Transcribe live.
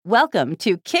Welcome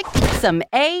to Kick Some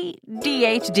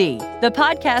ADHD, the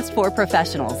podcast for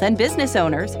professionals and business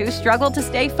owners who struggle to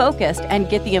stay focused and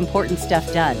get the important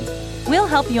stuff done. We'll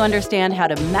help you understand how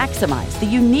to maximize the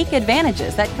unique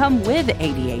advantages that come with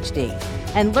ADHD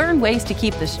and learn ways to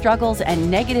keep the struggles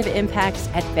and negative impacts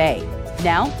at bay.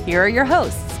 Now, here are your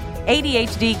hosts,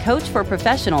 ADHD coach for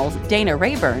professionals Dana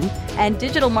Rayburn and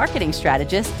digital marketing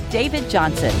strategist David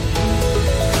Johnson.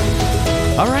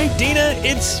 All right, Dana,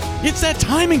 it's that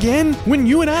time again when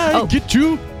you and I get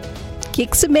to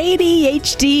kick some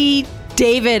ADHD,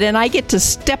 David, and I get to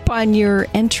step on your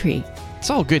entry. It's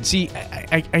all good. See,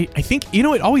 I think,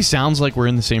 it always sounds like we're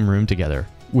in the same room together,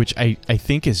 which I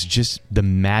think is just the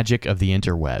magic of the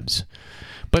interwebs.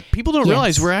 But people don't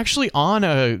realize we're actually on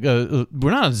we're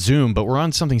not on Zoom, but we're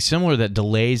on something similar that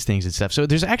delays things and stuff. So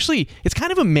it's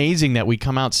kind of amazing that we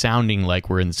come out sounding like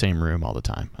we're in the same room all the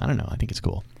time. I don't know. I think it's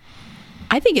cool.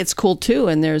 I think it's cool too.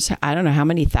 And there's, I don't know how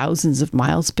many thousands of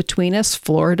miles between us.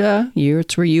 Florida,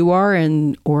 it's where you are,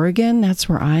 and Oregon, that's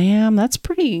where I am.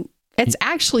 It's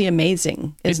actually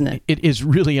amazing, isn't it? It is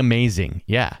really amazing.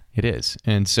 Yeah, it is.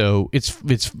 And so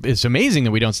it's amazing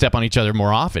that we don't step on each other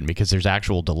more often because there's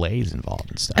actual delays involved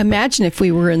and stuff. Imagine if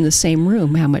we were in the same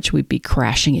room, how much we'd be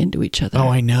crashing into each other. Oh,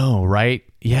 I know, right?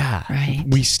 Yeah. Right.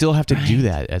 We still have to do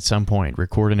that at some point,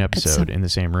 record an episode in the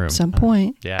same room. At some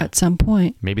point. At some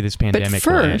point. Maybe this pandemic But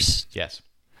first, will end.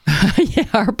 Yes. Yeah,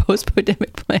 our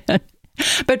post-pandemic plan.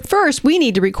 But first, we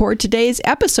need to record today's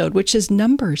episode, which is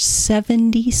number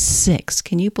 76.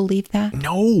 Can you believe that?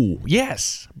 No.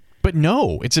 Yes. But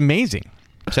no, it's amazing.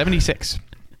 76.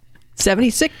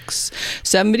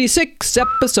 76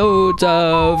 episodes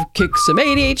of Kick Some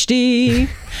ADHD.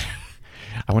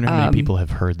 I wonder how many people have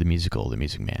heard the musical, The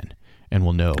Music Man, and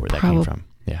will know where that came from.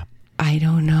 Yeah. I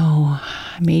don't know.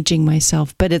 I'm aging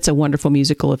myself, but it's a wonderful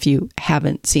musical if you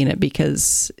haven't seen it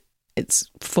because it's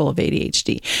full of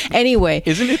ADHD. Anyway.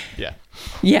 Isn't it? Yeah.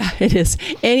 Yeah, it is.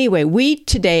 Anyway, we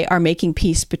today are making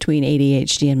peace between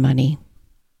ADHD and money.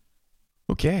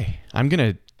 Okay. I'm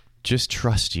going to just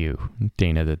trust you,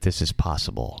 Dana, that this is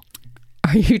possible.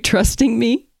 Are you trusting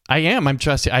me? I am.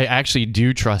 I actually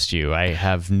do trust you. I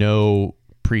have no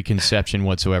preconception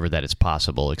whatsoever that it's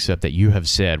possible, except that you have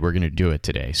said we're going to do it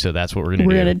today. So that's what we're going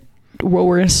to do.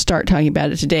 We're going to start talking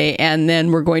about it today, and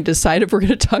then we're going to decide if we're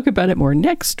going to talk about it more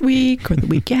next week or the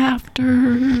week after.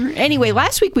 Anyway,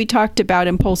 last week we talked about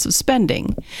impulsive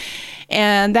spending,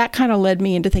 and that kind of led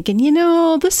me into thinking,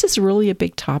 this is really a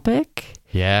big topic.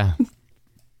 Yeah.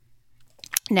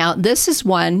 Now, this is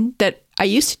one that I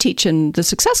used to teach in the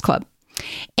Success Club,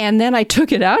 and then I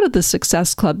took it out of the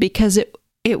Success Club because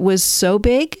it was so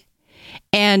big.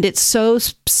 And it's so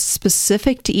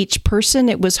specific to each person.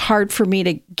 It was hard for me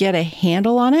to get a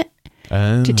handle on it,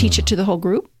 to teach it to the whole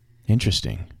group.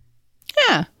 Interesting.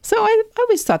 Yeah. So I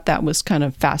always thought that was kind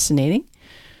of fascinating.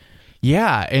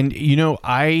 Yeah. And,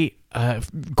 of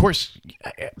course,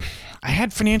 I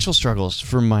had financial struggles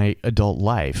for my adult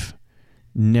life,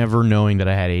 never knowing that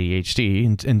I had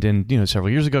ADHD. And then, several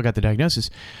years ago, got the diagnosis.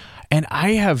 And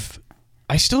I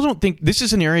still don't think this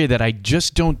is an area that I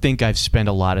just don't think I've spent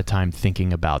a lot of time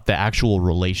thinking about the actual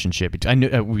relationship. I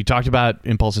know, we talked about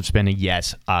impulsive spending.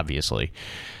 Yes, obviously.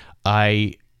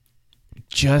 I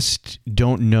just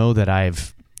don't know that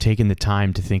I've taken the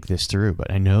time to think this through, but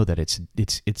I know that it's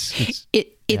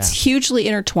hugely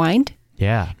intertwined.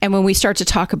 Yeah. And when we start to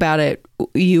talk about it,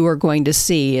 you are going to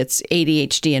see it's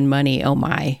ADHD and money. Oh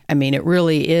my. I mean, it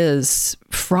really is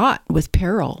fraught with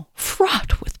peril for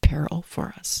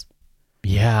us.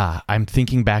 Yeah, I'm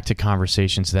thinking back to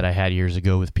conversations that I had years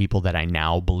ago with people that I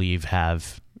now believe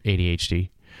have ADHD,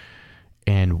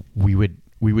 and we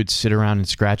would sit around and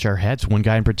scratch our heads. One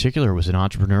guy in particular was an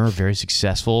entrepreneur, very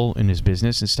successful in his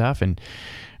business and stuff, and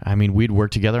I mean, we'd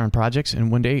work together on projects,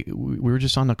 and one day we were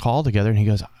just on the call together, and he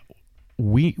goes,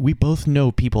 we both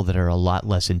know people that are a lot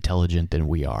less intelligent than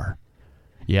we are.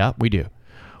 Yeah, we do.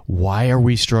 Why are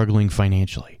we struggling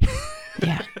financially?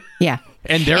 Yeah.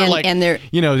 And they're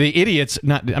the idiots,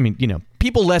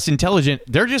 people less intelligent,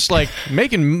 they're just like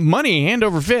making money hand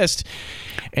over fist.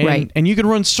 And, right. And you can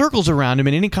run circles around them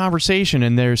in any conversation,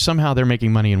 and somehow they're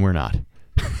making money and we're not.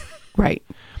 Right.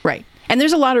 And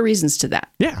there's a lot of reasons to that.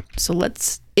 Yeah. So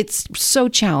it's so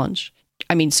challenging.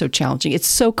 It's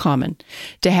so common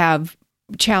to have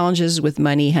challenges with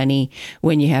money, honey,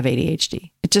 when you have ADHD.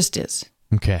 It just is.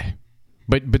 Okay.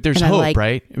 But there's hope,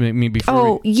 right?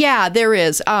 Yeah, there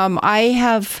is. I'm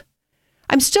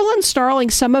still installing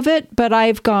some of it, but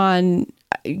I've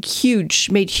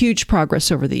made huge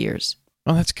progress over the years.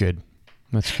 Oh, that's good.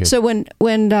 So when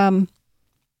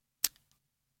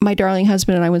my darling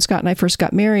husband and I, when Scott and I first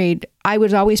got married, I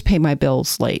would always pay my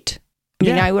bills late.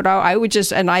 I mean, I would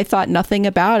just, and I thought nothing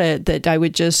about it, that I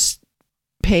would just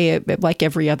pay it like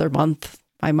every other month.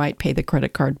 I might pay the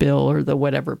credit card bill or the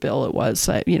whatever bill it was,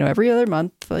 every other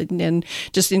month, and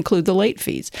just include the late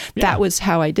fees. Yeah. That was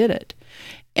how I did it.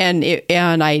 And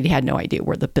I had no idea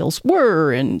where the bills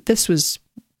were. And this was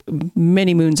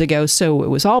many moons ago. So it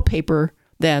was all paper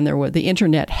then. The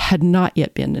internet had not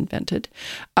yet been invented.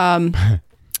 And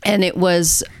it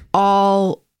was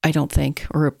all, I don't think,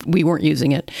 or we weren't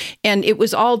using it. And it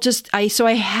was all just, so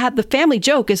I had, the family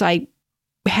joke is I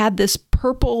had this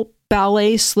purple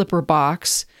ballet slipper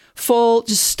box full,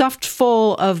 just stuffed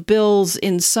full of bills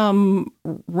in some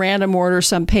random order,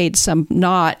 some paid, some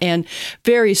not. And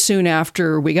very soon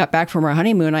after we got back from our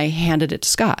honeymoon, I handed it to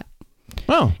Scott.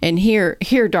 Oh. And here,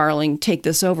 darling, take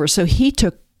this over. So he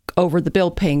took over the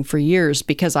bill paying for years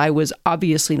because I was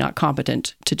obviously not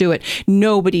competent to do it.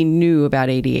 Nobody knew about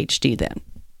ADHD then.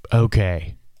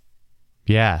 Okay.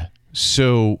 Yeah.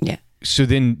 So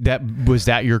then was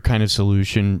that your kind of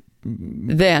solution?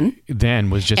 Then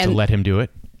was just to let him do it?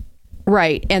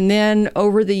 Right. And then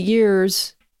over the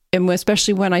years, and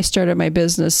especially when I started my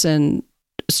business and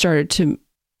started to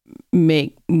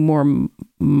make more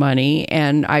money,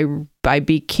 and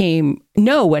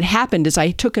what happened is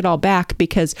I took it all back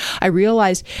because I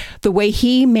realized the way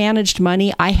he managed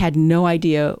money, I had no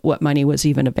idea what money was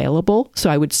even available. So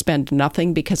I would spend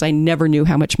nothing because I never knew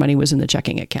how much money was in the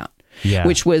checking account,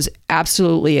 which was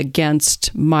absolutely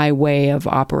against my way of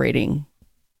operating.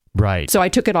 Right. So I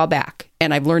took it all back,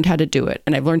 and I've learned how to do it.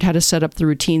 And I've learned how to set up the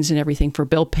routines and everything for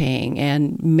bill paying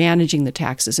and managing the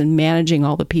taxes and managing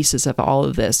all the pieces of all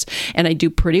of this. And I do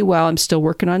pretty well. I'm still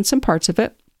working on some parts of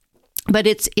it, but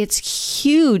it's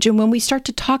huge. And when we start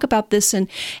to talk about this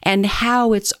and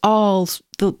how it's all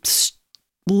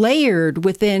layered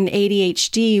within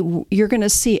ADHD, you're going to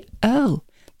see, oh,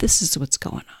 this is what's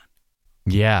going on.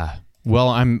 Yeah. Well,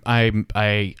 I'm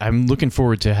looking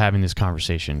forward to having this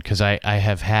conversation because I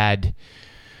have had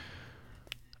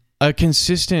a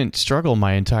consistent struggle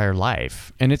my entire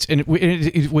life, and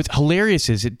what's hilarious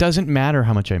is it doesn't matter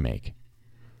how much I make.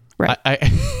 Right.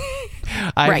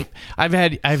 I've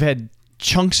had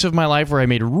chunks of my life where I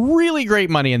made really great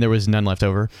money and there was none left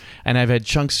over, and I've had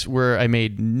chunks where I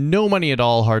made no money at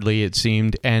all, hardly it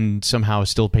seemed, and somehow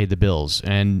still paid the bills.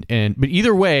 But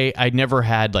either way, I never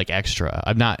had like extra.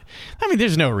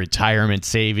 There's no retirement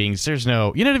savings. There's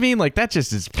no, you know what I mean? Like that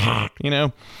just is,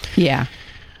 Yeah.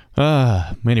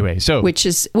 Anyway, so which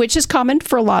is common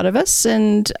for a lot of us,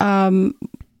 and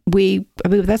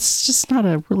that's just not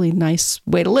a really nice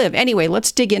way to live. Anyway,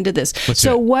 let's dig into this.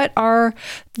 So what are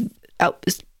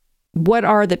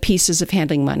the pieces of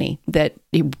handling money that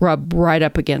rub right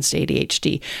up against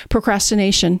ADHD?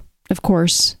 Procrastination, of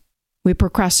course. We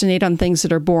procrastinate on things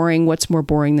that are boring. What's more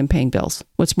boring than paying bills?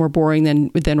 What's more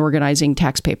boring than organizing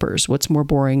tax papers? What's more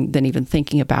boring than even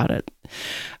thinking about it?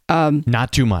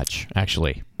 Not too much,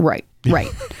 actually. Right.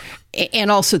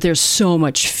 And also there's so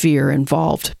much fear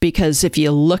involved because if you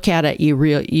look at it, you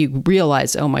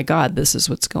realize, oh my God, this is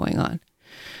what's going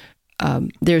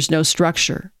on. There's no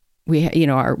structure. We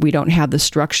don't have the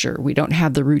structure. We don't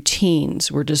have the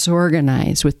routines. We're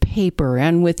disorganized with paper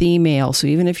and with email. So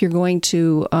even if you're going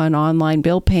to an online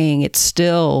bill paying, it's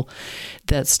still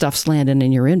that stuff's landing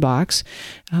in your inbox.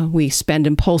 We spend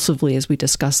impulsively, as we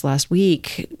discussed last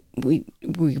week.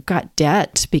 We've got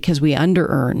debt because we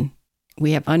under-earn.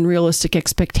 We have unrealistic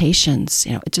expectations.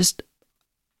 It just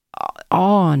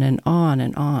on and on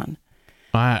and on.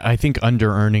 I think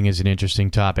under-earning is an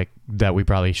interesting topic that we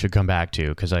probably should come back to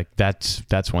because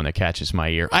that's one that catches my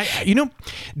ear.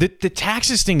 The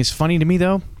taxes thing is funny to me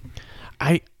though.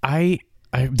 The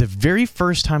very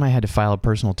first time I had to file a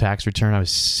personal tax return, I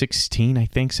was 16, I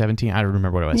think 17. I don't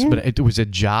remember what it was, but it was a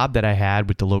job that I had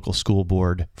with the local school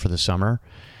board for the summer.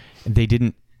 They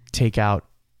took out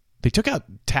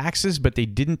taxes, but they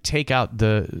didn't take out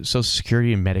the Social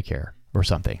Security and Medicare or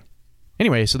something.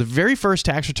 Anyway, so the very first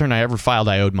tax return I ever filed,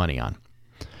 I owed money on.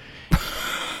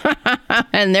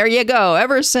 And there you go,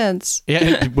 ever since.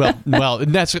 Yeah, well,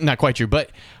 that's not quite true.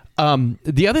 But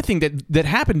the other thing that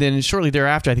happened then is shortly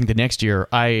thereafter, I think the next year,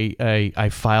 I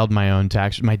filed my own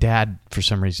tax. My dad, for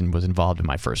some reason, was involved in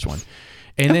my first one.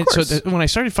 And then when I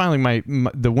started filing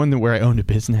the one where I owned a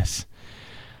business,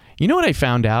 you know what I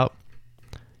found out?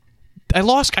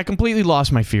 I completely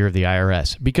lost my fear of the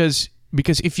IRS because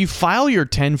if you file your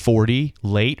 1040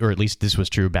 late, or at least this was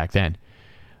true back then,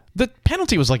 the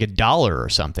penalty was like $1 or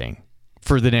something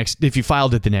for the next, if you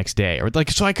filed it the next day, or like,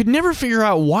 so I could never figure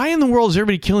out why in the world is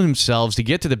everybody killing themselves to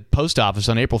get to the post office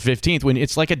on April 15th when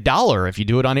it's like $1 if you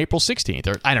do it on April 16th,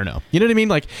 or I don't know. You know what I mean?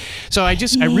 Like, so I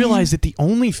realized that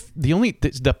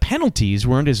the penalties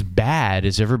weren't as bad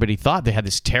as everybody thought. They had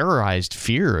this terrorized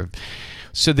fear of.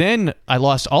 So then I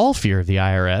lost all fear of the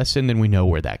IRS, and then we know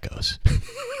where that goes.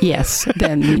 Yes,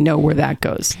 then we know where that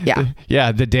goes. Yeah.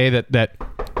 Yeah, the day that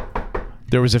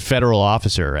there was a federal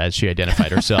officer, as she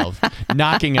identified herself,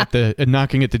 knocking at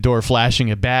the door,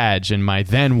 flashing a badge, and my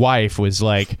then wife was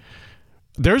like,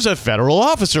 "There's a federal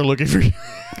officer looking for you."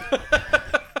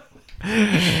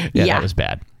 Yeah, that was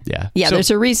bad. Yeah. Yeah, so,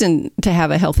 there's a reason to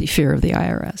have a healthy fear of the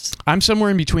IRS. I'm somewhere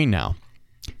in between now.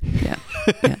 Yeah.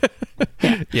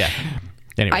 Yeah.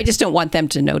 Anyway. I just don't want them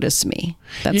to notice me.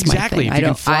 That's exactly. my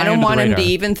thing. I don't want them to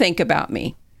even think about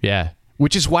me. Yeah.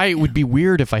 Which is why it would be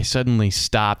weird if I suddenly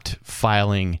stopped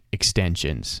filing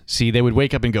extensions. See, they would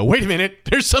wake up and go, "Wait a minute,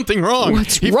 there's something wrong.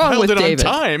 What's wrong with David?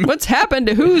 On time. What's happened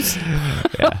to who's?"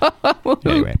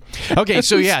 Anyway. Okay,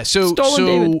 so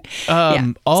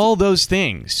all those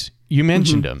things, you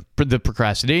mentioned them. The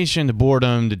procrastination, the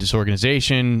boredom, the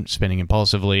disorganization, spending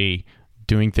impulsively,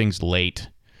 doing things late.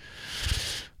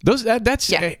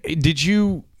 Did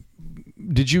you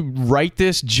write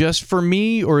this just for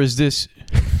me, or is this?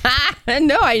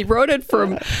 No, I wrote it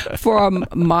from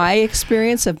my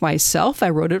experience of myself.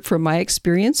 I wrote it from my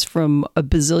experience from a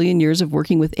bazillion years of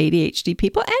working with ADHD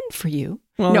people, and for you.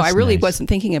 Well, no, I really wasn't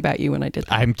thinking about you when I did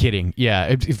that. I'm kidding.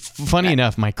 Yeah. Funny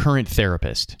enough, my current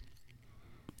therapist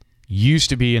used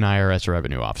to be an IRS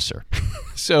revenue officer.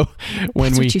 So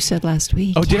when That's what you said last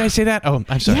week. Oh, did I say that? Oh,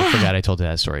 I'm sorry. I forgot I told you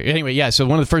that story. Anyway, yeah. So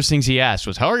one of the first things he asked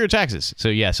was, "How are your taxes?" So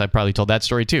yes, I probably told that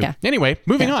story too. Yeah. Anyway,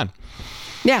 moving on.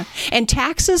 Yeah. And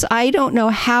taxes, I don't know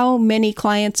how many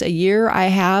clients a year I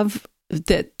have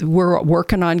that we're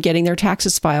working on getting their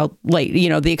taxes filed late. You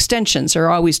know, the extensions are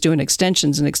always doing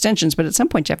extensions, but at some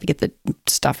point you have to get the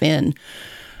stuff in.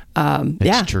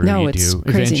 It's true. No, it's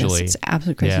craziness. Eventually. It's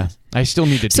absolute craziness. Yeah. I still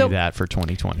need to do that for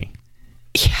 2020.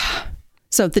 Yeah.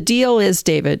 So the deal is,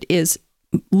 David, is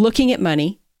looking at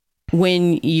money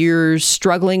when you're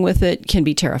struggling with it can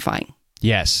be terrifying.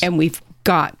 Yes. And we've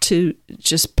got to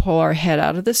just pull our head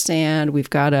out of the sand. We've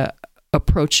got to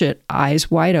approach it eyes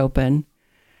wide open.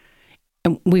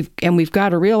 And we've got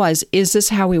to realize, is this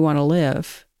how we want to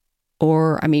live?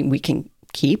 Or, I mean, we can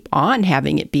keep on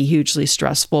having it be hugely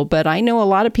stressful, but I know a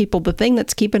lot of people, the thing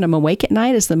that's keeping them awake at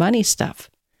night is the money stuff.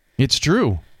 It's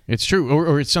true. It's true.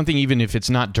 Or it's something, even if it's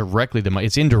not directly the money,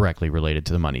 it's indirectly related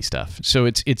to the money stuff. So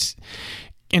it's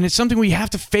something we have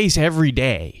to face every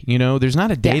day. You know, there's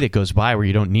not a day that goes by where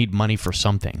you don't need money for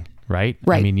something, right?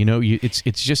 Right. I mean, you know, it's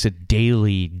just a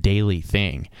daily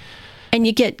thing. And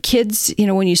you get kids, you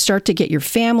know, when you start to get your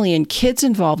family and kids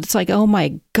involved, it's like, oh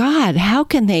my God, how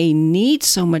can they need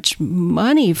so much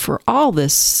money for all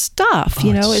this stuff?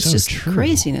 You know, it's so just true.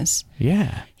 Craziness.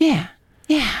 Yeah. Yeah.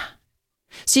 Yeah.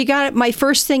 So you got it. My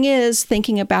first thing is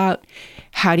thinking about,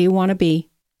 how do you want to be?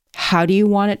 How do you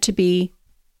want it to be?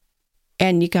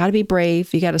 And you got to be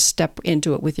brave. You got to step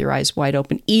into it with your eyes wide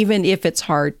open, even if it's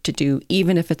hard to do,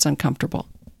 even if it's uncomfortable.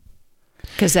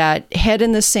 Because that head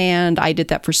in the sand, I did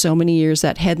that for so many years,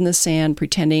 that head in the sand,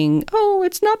 pretending, oh,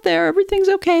 it's not there, everything's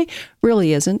okay,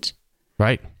 really isn't.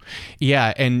 Right.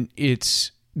 Yeah. And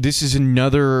this is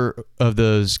another of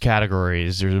those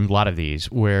categories. There's a lot of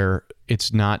these where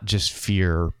it's not just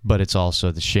fear, but it's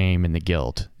also the shame and the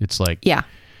guilt. It's like,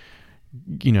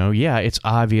 you know, it's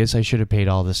obvious I should have paid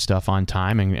all this stuff on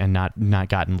time and not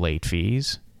gotten late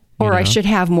fees. Or I should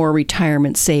have more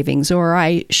retirement savings, or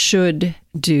I should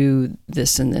do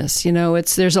this and this. You know,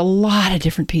 there's a lot of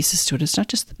different pieces to it. It's not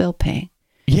just the bill paying.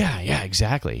 Yeah,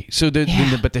 exactly. So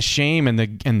but the shame and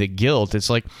the guilt, it's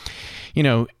like, you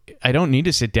know, I don't need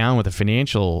to sit down with a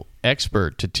financial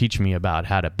expert to teach me about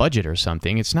how to budget or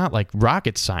something. It's not like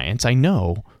rocket science. I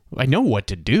know what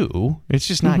to do. It's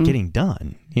just not getting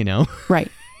done, you know? Right.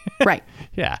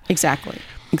 Yeah. Exactly.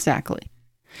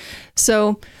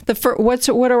 So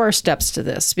what are our steps to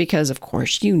this? Because of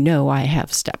course, you know, I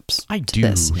have steps. I do.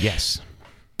 This. Yes.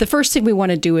 The first thing we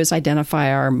want to do is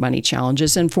identify our money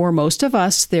challenges. And for most of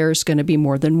us, there's going to be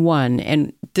more than one.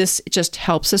 And this just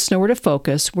helps us know where to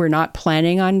focus. We're not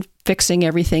planning on fixing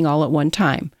everything all at one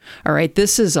time. All right.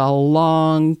 This is a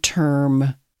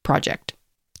long-term project.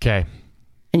 Okay.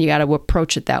 And you got to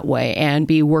approach it that way and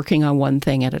be working on one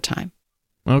thing at a time.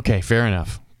 Okay. Fair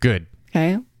enough. Good.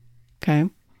 Okay.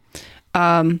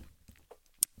 And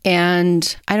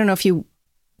I don't know if you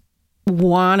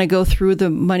want to go through the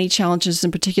money challenges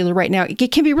in particular right now.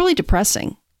 It can be really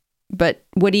depressing But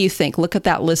what do you think? Look at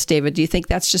that list, David. Do you think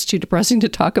that's just too depressing to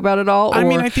talk about at all? I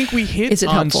mean, I think we hit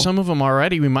on helpful? some of them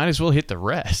already. We might as well hit the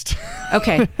rest.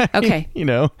 Okay.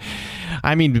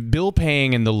 I mean, bill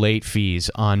paying and the late fees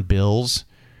on bills.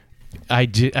 I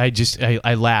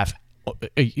laugh.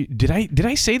 Did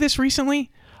I say this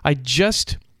recently? I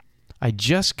just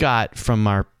got from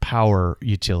our power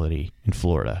utility in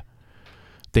Florida.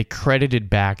 They credited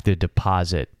back the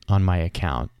deposit on my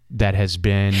account that has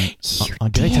been.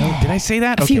 Did I say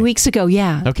that? A few weeks ago,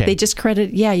 yeah. Okay. They just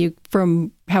credited, you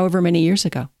from however many years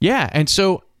ago. Yeah, and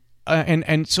so.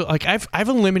 So like I've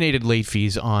eliminated late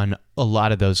fees on a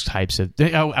lot of those types of.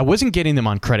 I wasn't getting them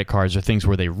on credit cards or things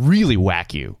where they really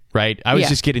whack you, right? I was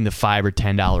just getting the $5 or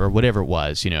 $10 or whatever it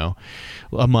was,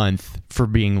 a month for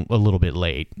being a little bit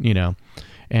late,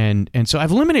 and so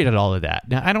I've eliminated all of that.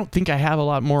 Now I don't think I have a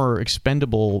lot more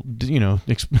expendable,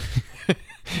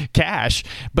 cash,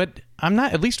 but I'm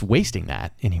not at least wasting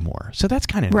that anymore. So that's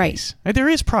kind of nice. There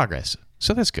is progress.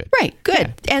 So that's good. Right.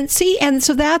 Good. Yeah. And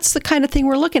so that's the kind of thing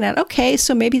we're looking at. Okay.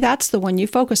 So maybe that's the one you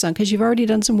focus on because you've already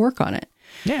done some work on it.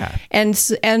 Yeah.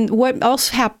 And what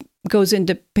else goes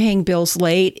into paying bills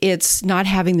late? It's not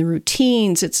having the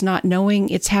routines. It's not knowing,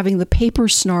 it's having the paper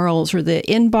snarls or the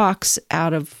inbox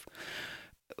out of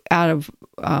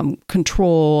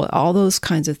control, all those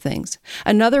kinds of things.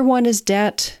 Another one is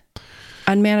debt,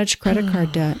 unmanaged credit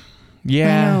card debt. Yeah.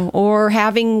 I know. Or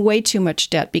having way too much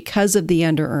debt because of the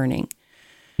under-earning.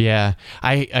 Yeah.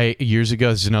 I years ago,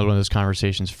 this is another one of those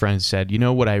conversations, friends said,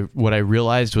 what I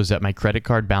realized was that my credit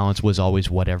card balance was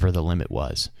always whatever the limit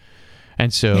was.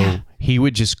 And so he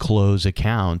would just close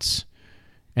accounts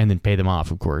and then pay them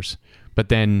off, of course. But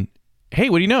then,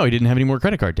 hey, what do you know? He didn't have any more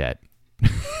credit card debt.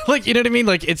 Like, you know what I mean?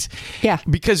 Like it's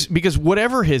because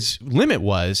whatever his limit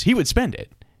was, he would spend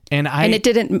it. And it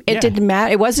didn't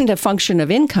matter. It wasn't a function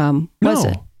of income, was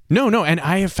it? No. And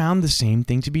I have found the same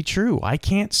thing to be true. I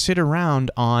can't sit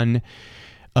around on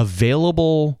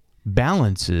available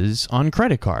balances on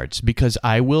credit cards because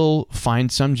I will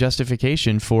find some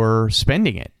justification for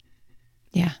spending it.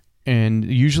 Yeah. And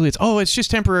usually it's just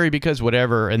temporary because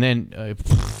whatever. And then,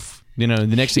 the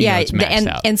next thing it's maxed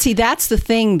out. And see, that's the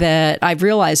thing that I've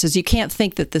realized is you can't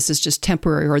think that this is just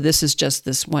temporary or this is just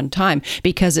this one time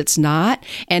because it's not.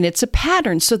 And it's a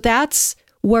pattern. So that's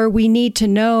where we need to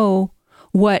know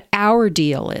what our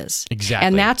deal is. Exactly.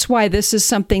 And that's why this is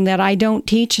something that I don't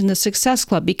teach in the Success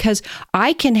Club because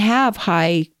I can have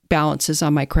high balances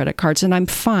on my credit cards and I'm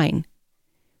fine.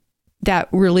 That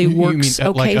really works. You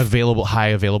mean, okay. Like high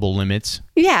available limits?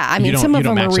 Yeah. I mean, some of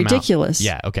them are ridiculous.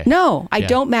 Yeah. Okay. No, I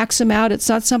don't max them out. It's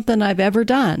not something I've ever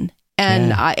done.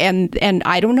 And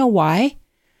I don't know why.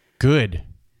 Good.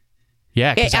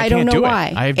 Yeah. Because I don't can't know do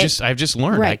why. it. I've just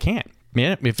learned I can't.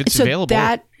 Yeah. If it's available,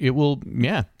 it will.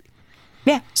 Yeah.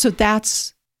 Yeah. So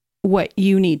that's what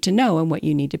you need to know and what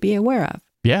you need to be aware of.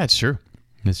 Yeah, it's true.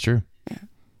 It's true.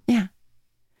 Yeah.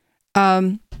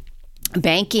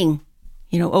 Banking,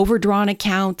 overdrawn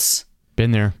accounts.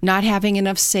 Been there. Not having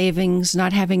enough savings,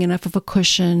 not having enough of a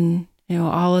cushion,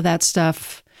 all of that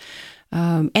stuff.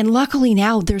 And luckily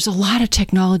now there's a lot of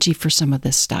technology for some of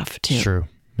this stuff too. It's true.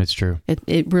 It's true.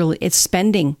 It's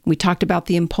spending. We talked about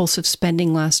the impulsive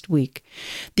spending last week.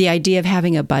 The idea of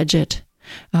having a budget.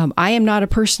 I am not a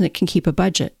person that can keep a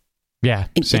budget. Yeah,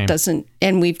 same. It doesn't,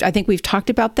 and I think we've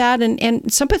talked about that,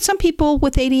 and some people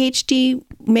with ADHD,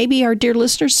 maybe our dear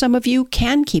listeners, some of you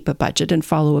can keep a budget and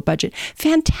follow a budget.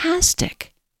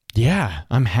 Fantastic. Yeah,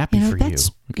 I'm happy for you.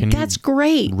 That's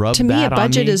great. To me, a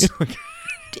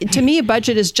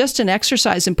budget is just an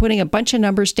exercise in putting a bunch of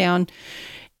numbers down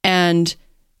and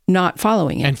not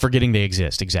following it and forgetting they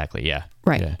exist. Exactly. Yeah.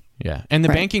 Right. Yeah. And the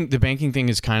banking thing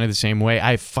is kind of the same way.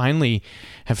 I finally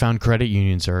have found credit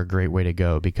unions are a great way to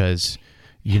go because,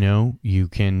 you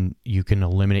can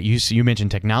eliminate, you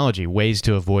mentioned technology, ways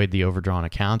to avoid the overdrawn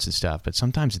accounts and stuff, but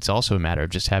sometimes it's also a matter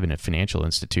of just having a financial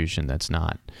institution that's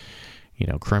not,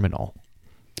 criminal.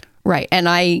 Right. And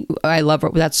I love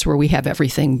it. That's where we have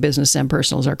everything, business and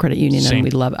personal is our credit union. Same.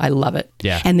 And I love it.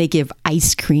 Yeah. And they give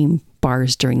ice cream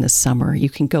bars during the summer. You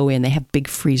can go in, they have big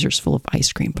freezers full of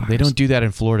ice cream bars. They don't do that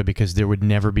in Florida because there would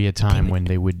never be a time when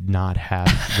they would not have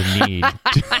the need.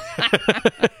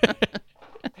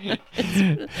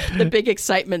 The big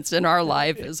excitements in our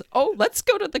life is, let's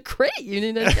go to the credit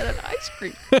union and get an ice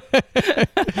cream.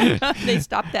 They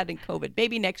stopped that in COVID.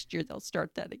 Maybe next year they'll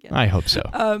start that again. I hope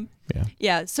so.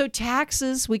 Yeah. So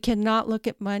taxes, we cannot look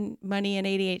at money and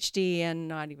ADHD and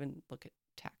not even look at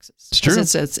taxes. It's true.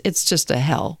 It's just a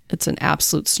hell. It's an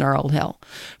absolute snarled hell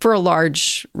for a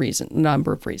large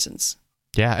number of reasons.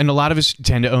 Yeah, and a lot of us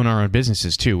tend to own our own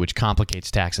businesses too, which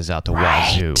complicates taxes out the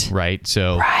wazoo, right?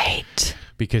 So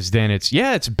because then it's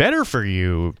better for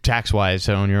you tax-wise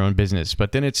to own your own business,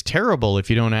 but then it's terrible if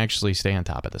you don't actually stay on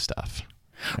top of the stuff.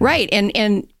 Right.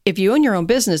 And if you own your own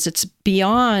business, it's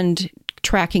beyond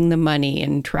tracking the money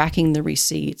and tracking the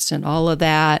receipts and all of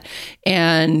that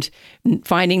and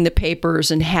finding the papers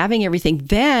and having everything.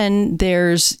 Then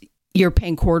you're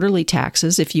paying quarterly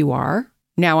taxes if you are.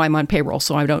 Now I'm on payroll,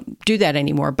 so I don't do that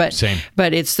anymore. But Same.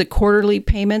 But it's the quarterly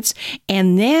payments.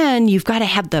 And then you've got to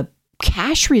have the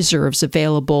cash reserves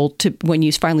available to when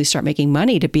you finally start making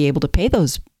money to be able to pay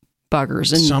those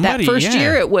buggers. And that first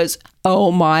year it was, oh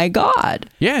my God.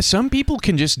 Yeah, some people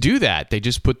can just do that. They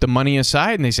just put the money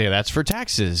aside and they say that's for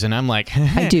taxes. And I'm like,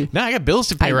 I do. No, I got bills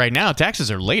to pay right now. Taxes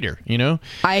are later, you know?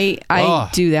 I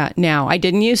do that now. I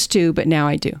didn't used to, but now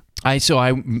I do. I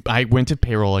went to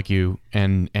payroll like you,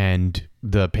 and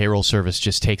the payroll service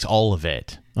just takes all of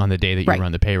it on the day that you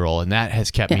run the payroll, and that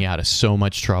has kept me out of so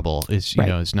much trouble. It's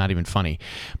it's not even funny.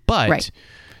 But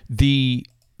the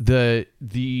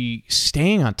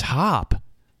staying on top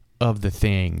of the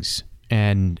things,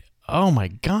 and oh my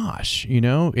gosh,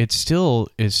 it still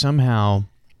is somehow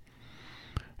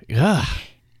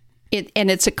and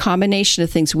it's a combination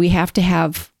of things. We have to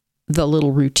have the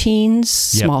little routines,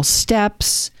 small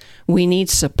steps. We need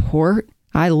support.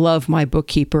 I love my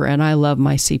bookkeeper and I love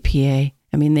my CPA.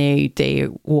 I mean, they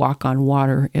walk on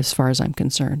water as far as I'm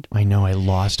concerned. I know. I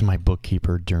lost my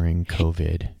bookkeeper during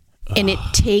COVID. And it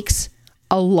takes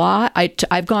a lot.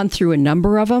 I've gone through a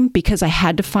number of them because I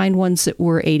had to find ones that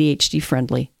were ADHD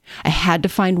friendly. I had to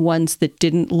find ones that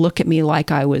didn't look at me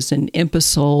like I was an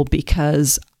imbecile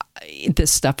because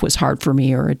this stuff was hard for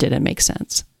me or it didn't make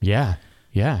sense. Yeah.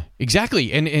 Yeah,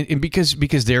 exactly. And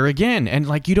because there again, and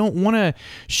like you don't want to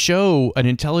show an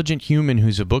intelligent human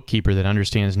who's a bookkeeper that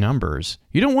understands numbers.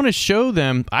 You don't want to show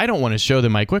them, I don't want to show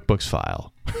them my QuickBooks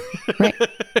file. Right.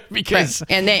 Because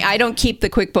and I don't keep the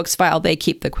QuickBooks file, they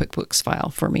keep the QuickBooks file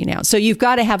for me now. So you've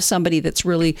got to have somebody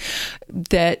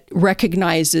that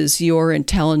recognizes your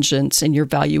intelligence and your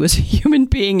value as a human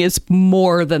being is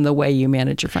more than the way you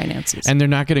manage your finances. And they're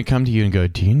not going to come to you and go,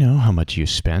 "Do you know how much you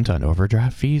spent on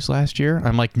overdraft fees last year?"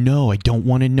 I'm like, "No, I don't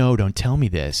want to know. Don't tell me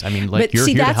this." I mean, like, you're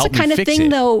here to help me fix it. But see,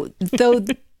 that's the kind of thing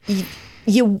though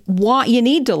you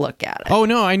need to look at it. Oh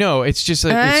no, I know. It's just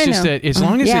that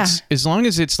as long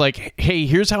as it's like, hey,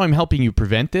 here's how I'm helping you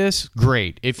prevent this.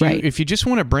 Great. If you just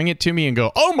want to bring it to me and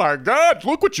go, oh my God,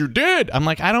 look what you did. I'm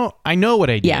like, I know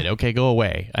what I did. Yeah. Okay, go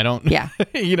away. I don't. Yeah.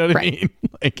 You know what I mean?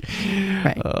 Like,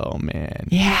 oh man.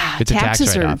 Yeah. It's a tax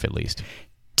write-off at least.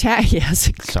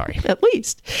 Yes. Sorry. At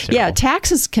least. Yeah.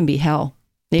 Taxes can be hell.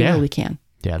 They really can.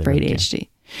 Yeah. For really ADHD.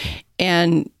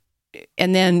 Can.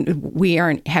 And then we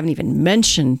haven't even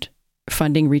mentioned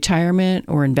funding retirement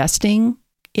or investing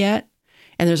yet.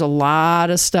 And there's a lot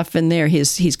of stuff in there.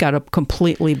 He's got a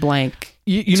completely blank.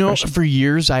 You know, for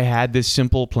years I had this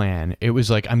simple plan. It was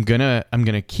like, I'm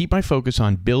gonna keep my focus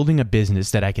on building a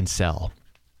business that I can sell.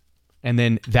 And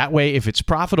then that way, if it's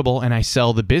profitable and I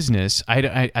sell the business,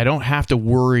 I don't have to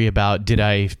worry about, did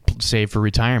I save for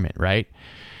retirement, right?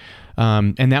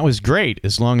 And that was great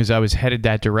as long as I was headed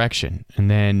that direction. And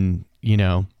then,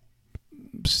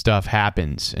 stuff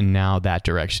happens, and now that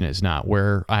direction is not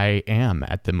where I am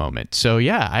at the moment. So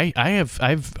yeah,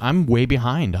 I'm way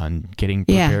behind on getting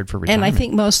prepared for retirement. And I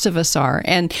think most of us are.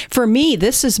 And for me,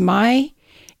 this is my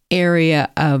area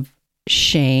of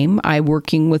shame. I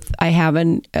have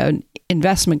an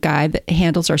investment guy that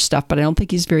handles our stuff, but I don't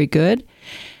think he's very good.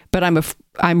 But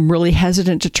I'm really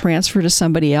hesitant to transfer to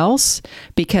somebody else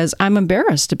because I'm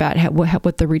embarrassed about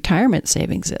what the retirement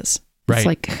savings is. Right. It's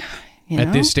like,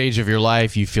 at this stage of your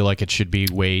life, you feel like it should be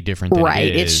way different than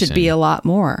it is. It should be a lot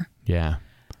more. Yeah.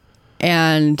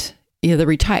 And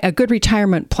a good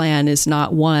retirement plan is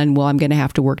not one, well, I'm going to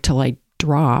have to work till I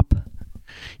drop.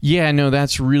 Yeah, no,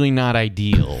 that's really not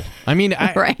ideal. I mean,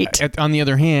 on the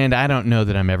other hand, I don't know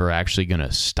that I'm ever actually going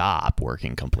to stop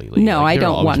working completely. No, I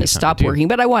don't want to stop working,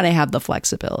 but I want to have the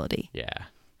flexibility. Yeah.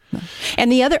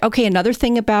 And another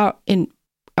thing about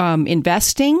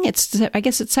investing, I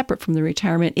guess it's separate from the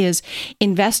retirement, is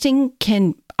investing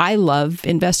I love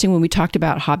investing. When we talked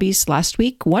about hobbies last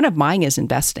week, one of mine is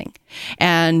investing.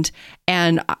 And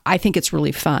I think it's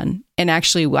really fun. And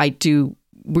actually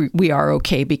we are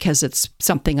okay because it's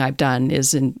something I've done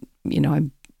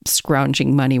I'm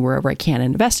scrounging money wherever I can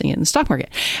and investing it in the stock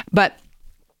market. But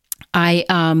I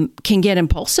can get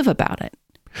impulsive about it.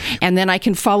 And then I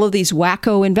can follow these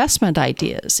wacko investment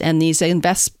ideas and these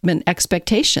investment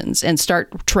expectations and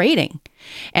start trading.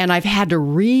 And I've had to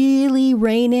really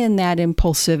rein in that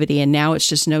impulsivity. And now it's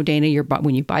just, no, Dana,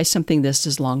 when you buy something, this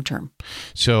is long term.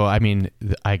 So, I mean,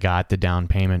 I got the down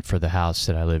payment for the house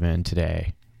that I live in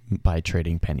today. by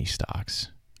trading penny stocks.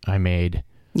 I made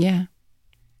Yeah.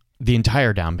 the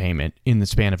entire down payment in the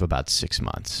span of about 6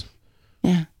 months.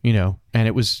 Yeah. And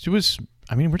it was,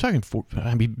 I mean, we're talking,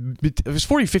 it was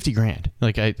 40, 50 grand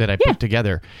that I put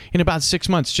together in about 6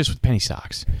 months just with penny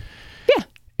stocks. Yeah.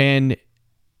 And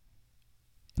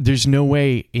there's no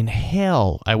way in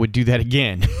hell I would do that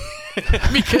again.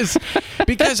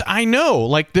 because I know,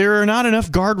 like, there are not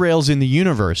enough guardrails in the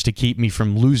universe to keep me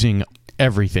from losing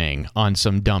everything on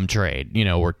some dumb trade,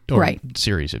 or Right.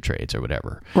 series of trades or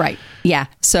whatever. Right. Yeah.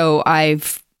 So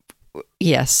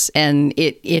yes, and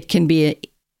it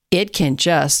can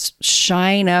just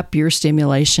shine up your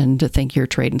stimulation to think you're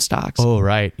trading stocks. Oh,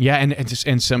 right. Yeah,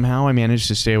 and somehow I managed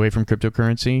to stay away from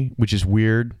cryptocurrency, which is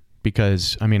weird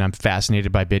because, I mean, I'm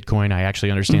fascinated by Bitcoin. I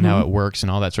actually understand how it works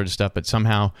and all that sort of stuff, but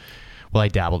somehow, well, I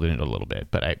dabbled in it a little bit,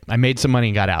 but I made some money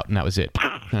and got out, and that was it.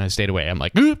 And I stayed away. I'm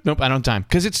like, nope, I don't have time.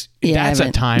 Because that's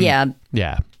a time. Yeah.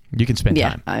 Yeah, you can spend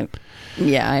time. I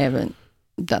haven't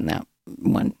done that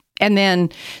one. And then,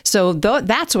 so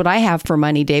that's what I have for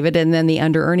money, David. And then the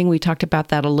under-earning, we talked about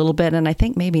that a little bit. And I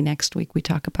think maybe next week we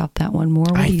talk about that one more.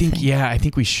 What do you think? Yeah, I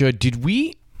think we should. Did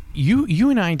we... You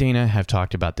and I, Dana, have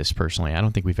talked about this personally. I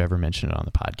don't think we've ever mentioned it on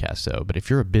the podcast, though. But if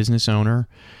you're a business owner,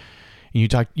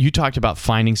 and you talked about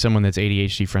finding someone that's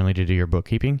ADHD friendly to do your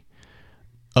bookkeeping.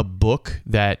 A book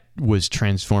that was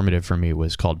transformative for me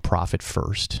was called Profit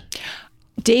First.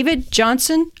 David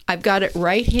Johnson, I've got it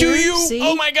right here. Do you? See?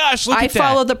 Oh my gosh, look at that. I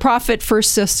follow the Profit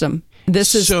First system.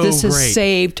 This has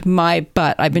saved my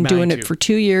butt. I've been doing it for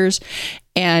 2 years,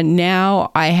 and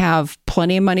now I have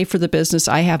plenty of money for the business.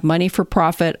 I have money for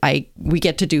profit. We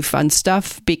get to do fun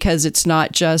stuff because it's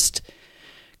not just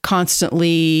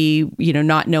constantly,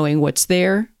 not knowing what's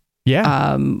there.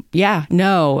 Yeah.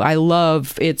 I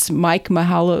love it's Mike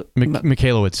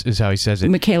Michalowicz is how he says it.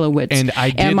 Michalowicz. And I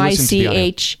did listen to the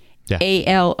audio.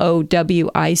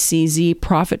 Michalowicz,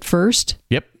 Profit First.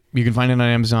 Yep. You can find it on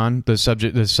Amazon. The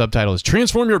subtitle is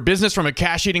Transform Your Business from a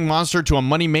Cash-Eating Monster to a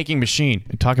Money-Making Machine.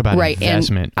 Talk about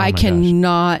investment. And I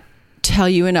cannot tell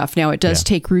you enough. Now, it does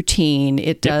take routine.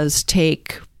 It does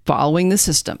take following the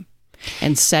system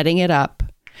and setting it up.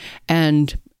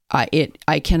 And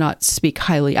I cannot speak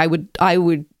highly. I would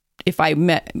if I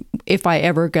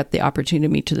ever get the opportunity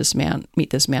to meet this man,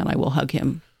 I will hug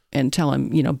him and tell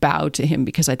him, bow to him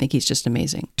because I think he's just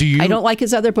amazing. I don't like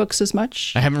his other books as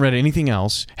much. I haven't read anything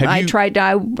else. I tried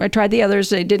the others.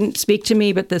 They didn't speak to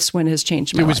me, but this one has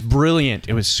changed my life. It was brilliant.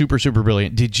 It was super, super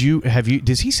brilliant.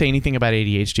 Does he say anything about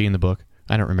ADHD in the book?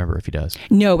 I don't remember if he does.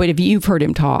 No, but if you've heard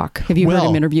him talk, heard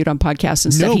him interviewed on podcasts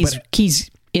and stuff,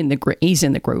 he's in the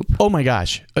group. Oh my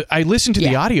gosh. I listened to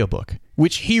the audiobook,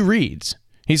 which he reads.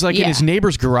 He's like in his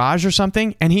neighbor's garage or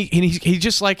something, and he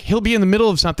just like, he'll be in the middle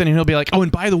of something and he'll be like, oh,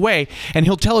 and by the way, and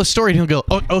he'll tell a story and he'll go,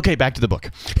 oh, okay, back to the book.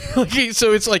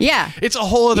 So it's like, it's a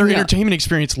whole other entertainment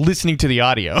experience listening to the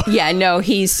audio. Yeah, no,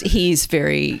 he's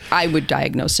very, I would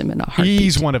diagnose him in a heartbeat.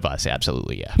 He's one of us,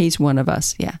 absolutely, yeah. He's one of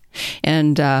us, yeah.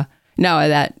 And no,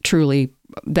 that truly,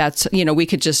 that's, we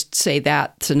could just say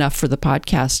that's enough for the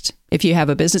podcast if you have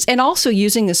a business, and also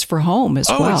using this for home as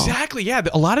well. Oh, exactly. Yeah.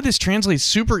 A lot of this translates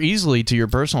super easily to your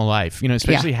personal life,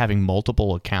 especially having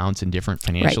multiple accounts in different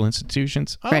financial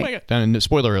institutions. Oh my God. And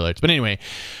spoiler alerts. But anyway,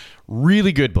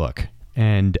 really good book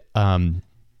and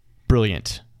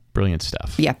brilliant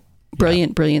stuff. Yeah.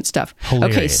 Brilliant stuff.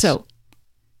 Hilarious. Okay. So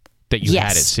that you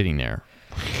had it sitting there.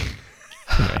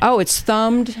 Anyway. Oh, it's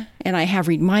thumbed, and I have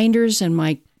reminders in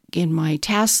my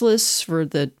task lists for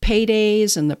the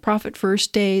paydays and the Profit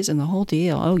First days and the whole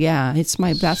deal. Oh yeah, that's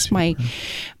my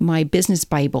business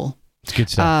Bible. It's good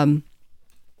stuff.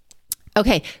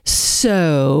 Okay,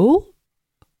 so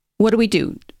what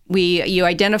do? You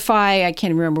identify. I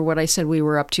can't remember what I said we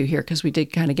were up to here because we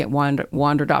did kind of get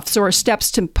wandered off. So our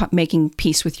steps to making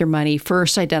peace with your money: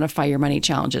 first, identify your money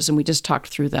challenges, and we just talked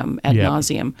through them ad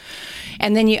nauseum.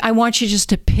 And then I want you just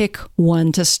to pick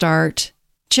one to start,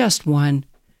 just one.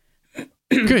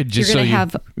 Good, just so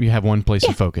you have one place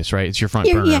to focus, right? It's your front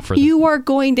burner. You are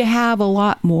going to have a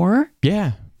lot more.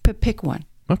 Yeah. But pick one.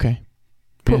 Okay.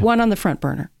 Put one on the front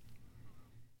burner.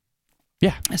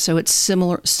 Yeah. So it's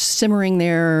simmering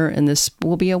there, and this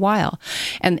will be a while.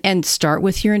 And start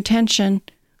with your intention.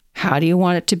 How do you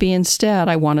want it to be instead?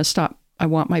 I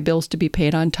want my bills to be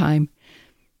paid on time.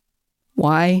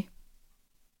 Why?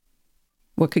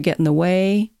 What could get in the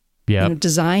way? Yeah.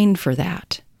 Designed for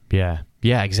that. Yeah.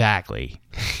 Yeah, exactly.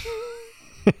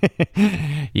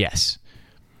 Yes.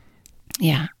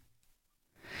 Yeah.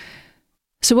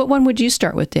 So what one would you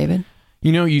start with, David?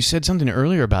 You said something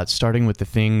earlier about starting with the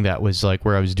thing that was like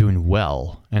where I was doing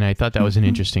well, and I thought that was an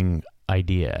interesting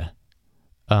idea.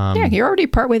 Yeah, you're already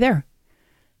partway there.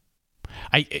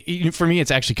 For me,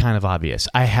 it's actually kind of obvious.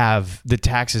 The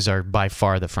taxes are by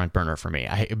far the front burner for me.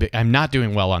 I'm not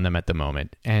doing well on them at the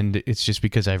moment, and it's just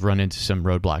because I've run into some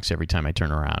roadblocks every time I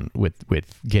turn around with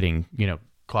getting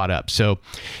caught up. So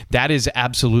that is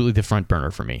absolutely the front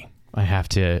burner for me. I have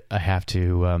to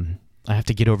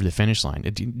get over the finish line.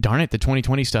 Darn it, the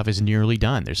 2020 stuff is nearly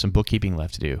done. There's some bookkeeping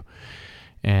left to do,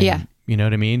 and you know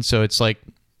what I mean. So it's like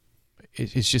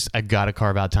it's just I've got to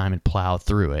carve out time and plow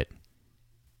through it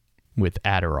with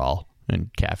Adderall and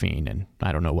caffeine and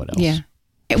I don't know what else. Yeah.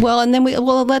 Well, and then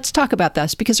let's talk about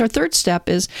this, because our third step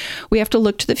is we have to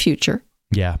look to the future.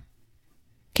 Yeah.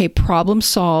 Okay, problem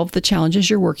solve the challenges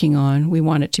you're working on. We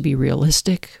want it to be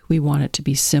realistic. We want it to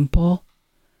be simple.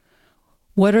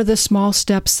 What are the small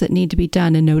steps that need to be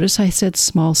done? And notice I said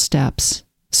small steps.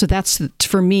 So that's,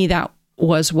 for me, that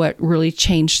was what really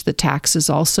changed the taxes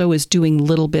also, is doing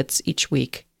little bits each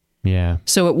week. Yeah.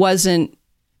 So it wasn't,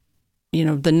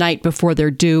 the night before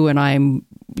they're due and I'm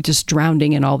just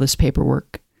drowning in all this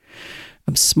paperwork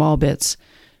of small bits.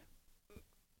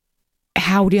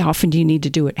 How often do you need to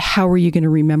do it? How are you going to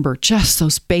remember just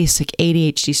those basic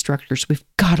ADHD structures we've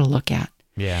got to look at?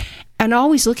 Yeah. And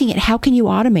always looking at how can you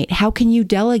automate? How can you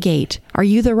delegate? Are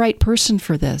you the right person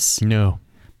for this? No.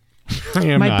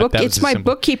 It's my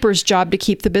bookkeeper's job to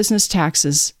keep the business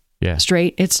taxes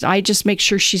straight. I just make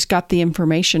sure she's got the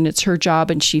information. It's her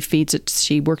job, and she feeds it.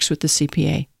 She works with the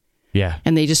CPA. Yeah.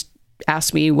 And they just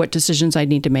ask me what decisions I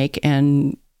need to make,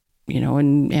 and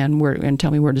and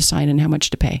tell me where to sign and how much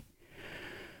to pay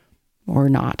or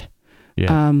not.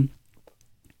 Yeah.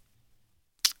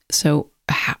 So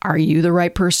are you the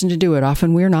right person to do it?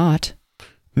 Often we're not.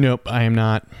 Nope, I am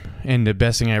not. And the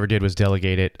best thing I ever did was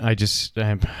delegate it.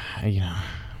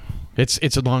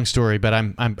 It's a long story, but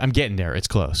I'm getting there. It's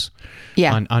close.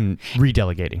 Yeah. On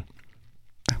redelegating.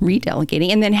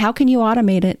 Redelegating. And then how can you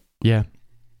automate it? Yeah.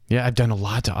 Yeah, I've done a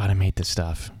lot to automate this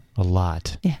stuff. A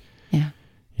lot. Yeah. Yeah.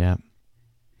 Yeah.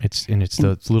 It's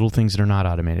the little things that are not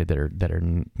automated that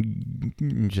are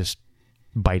just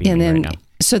biting me right now.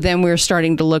 So then we're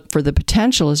starting to look for the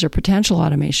potential. Is there potential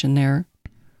automation there?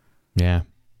 Yeah.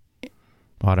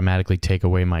 Automatically take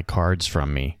away my cards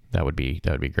from me. That would be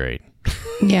great.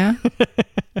 Yeah.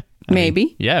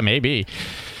 Maybe. Maybe.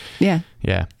 Yeah.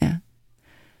 Yeah. Yeah.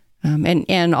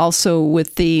 And also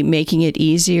with the making it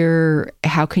easier,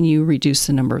 how can you reduce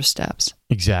the number of steps?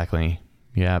 Exactly.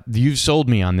 Yeah. You've sold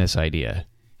me on this idea.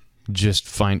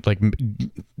 Just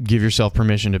give yourself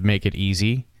permission to make it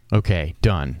easy. Okay,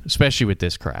 done. Especially with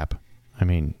this crap. I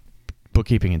mean,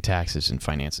 bookkeeping and taxes and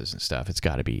finances and stuff, it's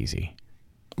got to be easy.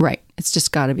 Right. It's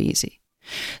just got to be easy.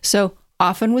 So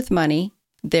often with money,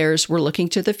 we're looking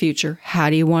to the future. How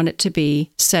do you want it to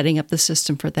be? Setting up the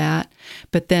system for that.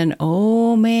 But then,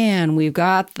 oh man, we've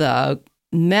got the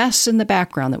mess in the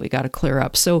background that we got to clear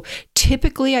up. So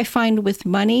typically I find with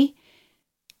money,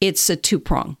 it's a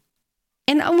two-prong.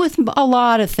 And with a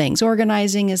lot of things,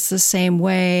 organizing is the same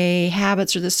way.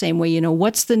 Habits are the same way.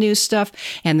 What's the new stuff?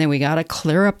 And then we got to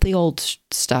clear up the old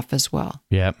stuff as well.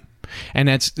 Yeah. And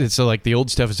it's so like the old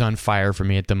stuff is on fire for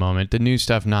me at the moment. The new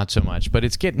stuff, not so much, but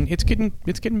it's getting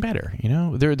better.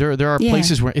 There are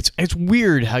places where it's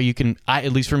weird how you can,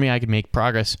 at least for me, I can make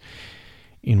progress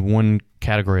in one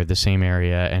category of the same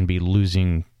area and be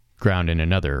losing ground in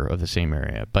another of the same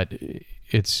area. But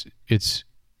it's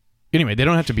anyway, they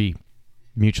don't have to be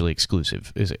mutually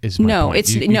exclusive is my point.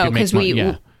 Because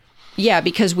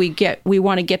because we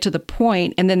want to get to the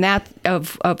point, and then that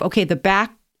of okay, the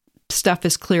back stuff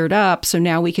is cleared up, so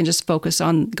now we can just focus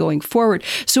on going forward.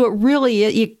 So it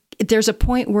really there's a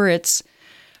point where it's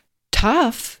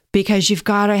tough because you've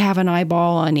got to have an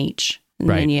eyeball on each, and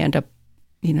then you end up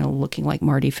looking like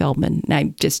Marty Feldman.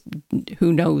 And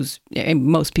who knows?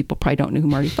 Most people probably don't know who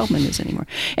Marty Feldman is anymore.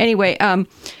 Anyway,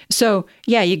 so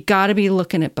yeah, you got to be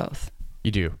looking at both. You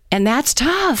do. And that's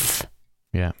tough.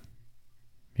 Yeah.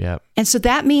 Yeah. And so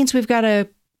that means we've got to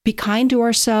be kind to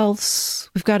ourselves.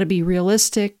 We've got to be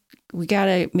realistic. We got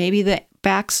to, maybe the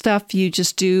back stuff, you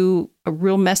just do a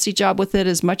real messy job with it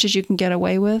as much as you can get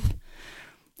away with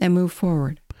and move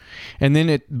forward. And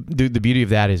then the beauty of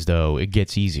that is, though, it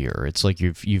gets easier. It's like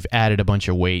you've added a bunch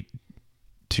of weight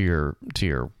to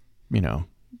your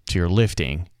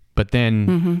lifting, but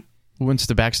then once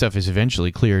the back stuff is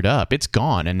eventually cleared up, it's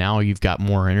gone, and now you've got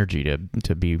more energy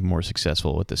to be more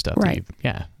successful with the stuff. Right.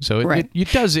 So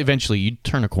it does eventually. You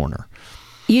turn a corner.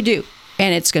 You do,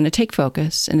 and it's going to take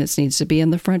focus, and it needs to be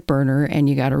in the front burner, and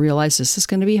you got to realize this is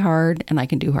going to be hard, and I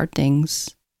can do hard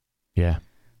things. Yeah.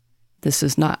 This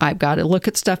is not. I've got to look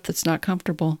at stuff that's not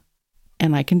comfortable,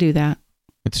 and I can do that.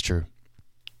 It's true.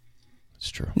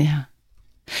 It's true. Yeah,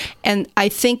 and I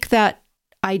think that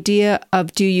idea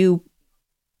of do you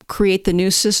create the new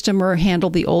system or handle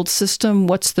the old system?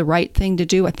 What's the right thing to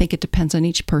do? I think it depends on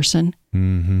each person.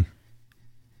 Mm-hmm.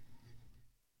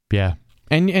 Yeah.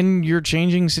 And your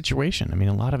changing situation. I mean,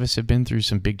 a lot of us have been through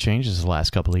some big changes the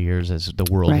last couple of years as the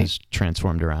world has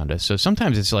transformed around us. So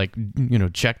sometimes it's like,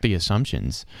 check the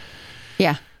assumptions.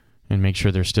 Yeah. And make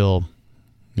sure they're still,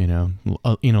 in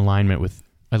alignment with.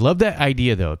 I love that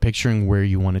idea, though, picturing where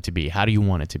you want it to be. How do you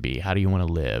want it to be? How do you want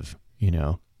to live?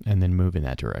 And then move in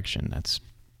that direction.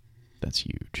 That's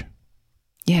huge.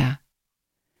 Yeah.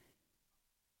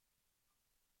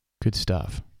 Good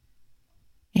stuff.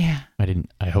 Yeah.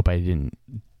 I hope I didn't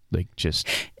just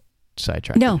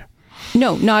sidetrack. No,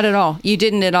 not at all. You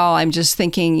didn't at all. I'm just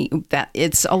thinking that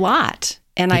it's a lot.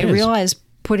 And I realize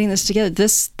putting this together,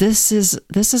 this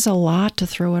is a lot to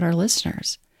throw at our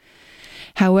listeners.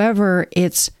 However,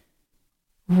 it's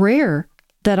rare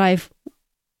that I've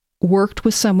worked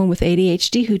with someone with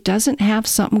ADHD who doesn't have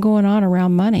something going on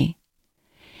around money.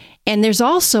 And there's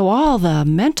also all the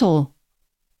mental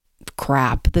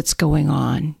crap that's going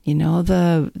on,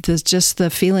 there's just the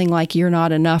feeling like you're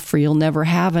not enough or you'll never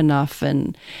have enough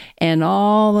and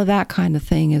all of that kind of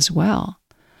thing as well.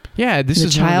 Yeah, this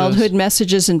is childhood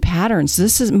messages and patterns.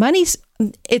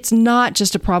 It's not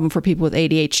just a problem for people with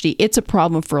ADHD. It's a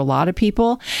problem for a lot of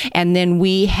people. And then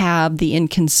we have the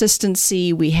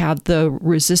inconsistency, we have the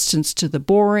resistance to the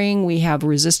boring, we have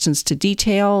resistance to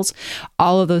details,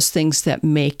 all of those things that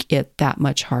make it that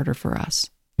much harder for us.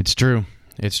 It's true.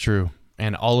 It's true.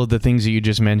 And all of the things that you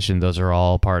just mentioned, those are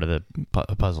all part of the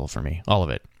puzzle for me. All of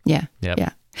it. Yeah. Yep.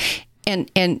 Yeah. And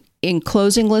in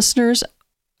closing, listeners,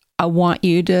 I want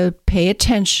you to pay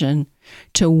attention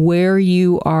to where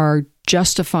you are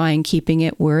justifying keeping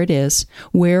it where it is.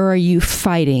 Where are you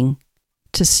fighting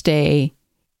to stay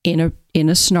in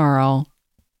a snarl?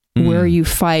 Where are you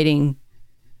fighting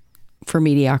for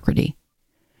mediocrity?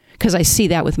 Because I see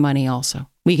that with money also.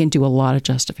 We can do a lot of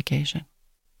justification.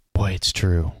 Boy, it's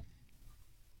true.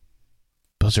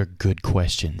 Those are good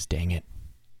questions, dang it.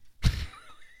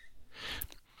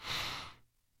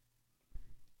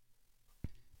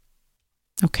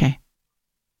 Okay.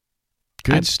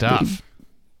 Good stuff.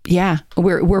 Yeah.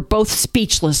 We're both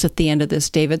speechless at the end of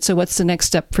this, David. So what's the next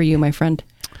step for you, my friend?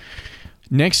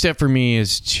 Next step for me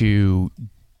is to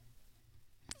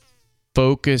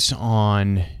focus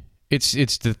on it's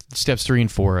the steps 3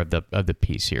 and 4 of the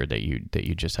piece here that you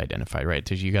just identified, right?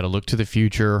 So you got to look to the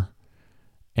future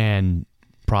and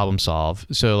problem solve.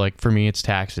 So like for me, it's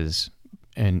taxes.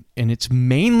 And it's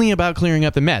mainly about clearing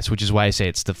up the mess, which is why I say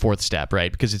it's the 4th step,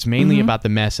 right? Because it's mainly about the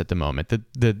mess at the moment.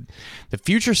 The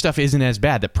future stuff isn't as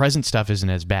bad. The present stuff isn't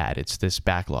as bad. It's this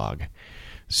backlog.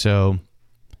 So,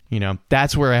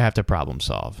 that's where I have to problem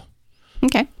solve.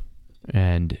 Okay.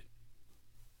 And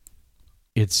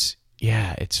it's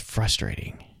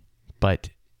frustrating, but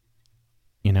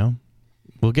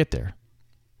we'll get there.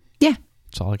 Yeah.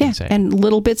 That's all I can say. And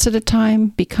little bits at a time.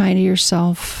 Be kind to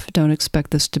yourself. Don't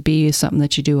expect this to be something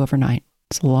that you do overnight.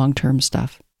 It's long-term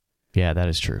stuff. Yeah, that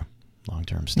is true.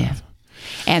 Long-term stuff. Yeah.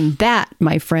 And that,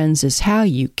 my friends, is how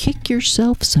you kick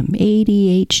yourself some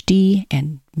ADHD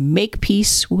and make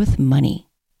peace with money.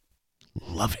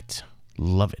 Love it.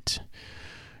 Love it.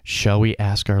 Shall we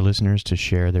ask our listeners to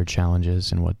share their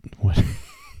challenges and what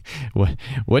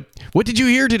did you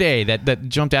hear today that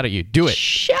jumped out at you? Do it.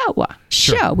 Show.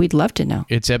 We'd love to know.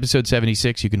 It's episode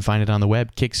 76. You can find it on the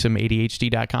web,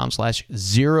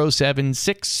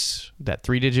 kicksomeadhd.com/076. That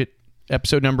 3-digit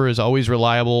episode number is always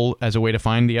reliable as a way to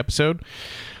find the episode.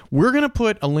 We're going to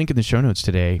put a link in the show notes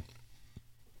today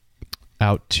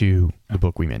out to the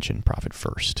book we mentioned, Profit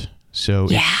First. So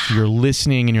if you're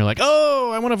listening and you're like,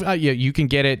 oh, I want to, you can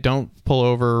get it. Don't pull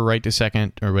over right this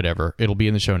second or whatever. It'll be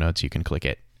in the show notes. You can click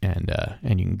it and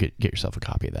you can get yourself a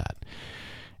copy of that.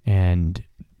 And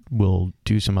we'll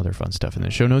do some other fun stuff in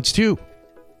the show notes too.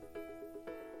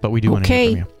 But we do want to hear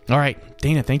from you. All right,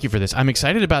 Dana, thank you for this. I'm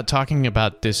excited about talking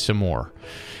about this some more,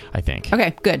 I think.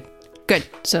 Okay, good.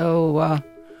 So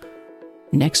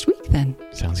next week then.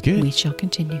 Sounds good. We shall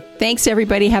continue. Thanks,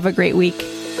 everybody. Have a great week.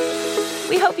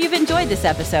 We hope you've enjoyed this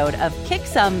episode of Kick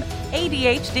Some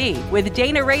ADHD with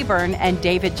Dana Rayburn and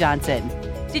David Johnson.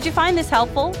 Did you find this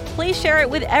helpful? Please share it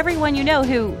with everyone you know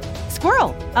who,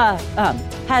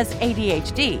 has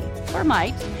ADHD or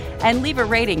might, and leave a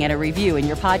rating and a review in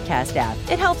your podcast app.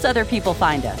 It helps other people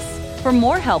find us. For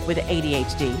more help with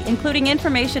ADHD, including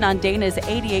information on Dana's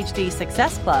ADHD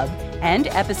Success Club and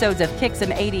episodes of Kick Some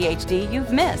ADHD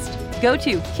you've missed, go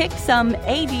to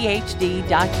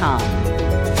kicksomeadhd.com.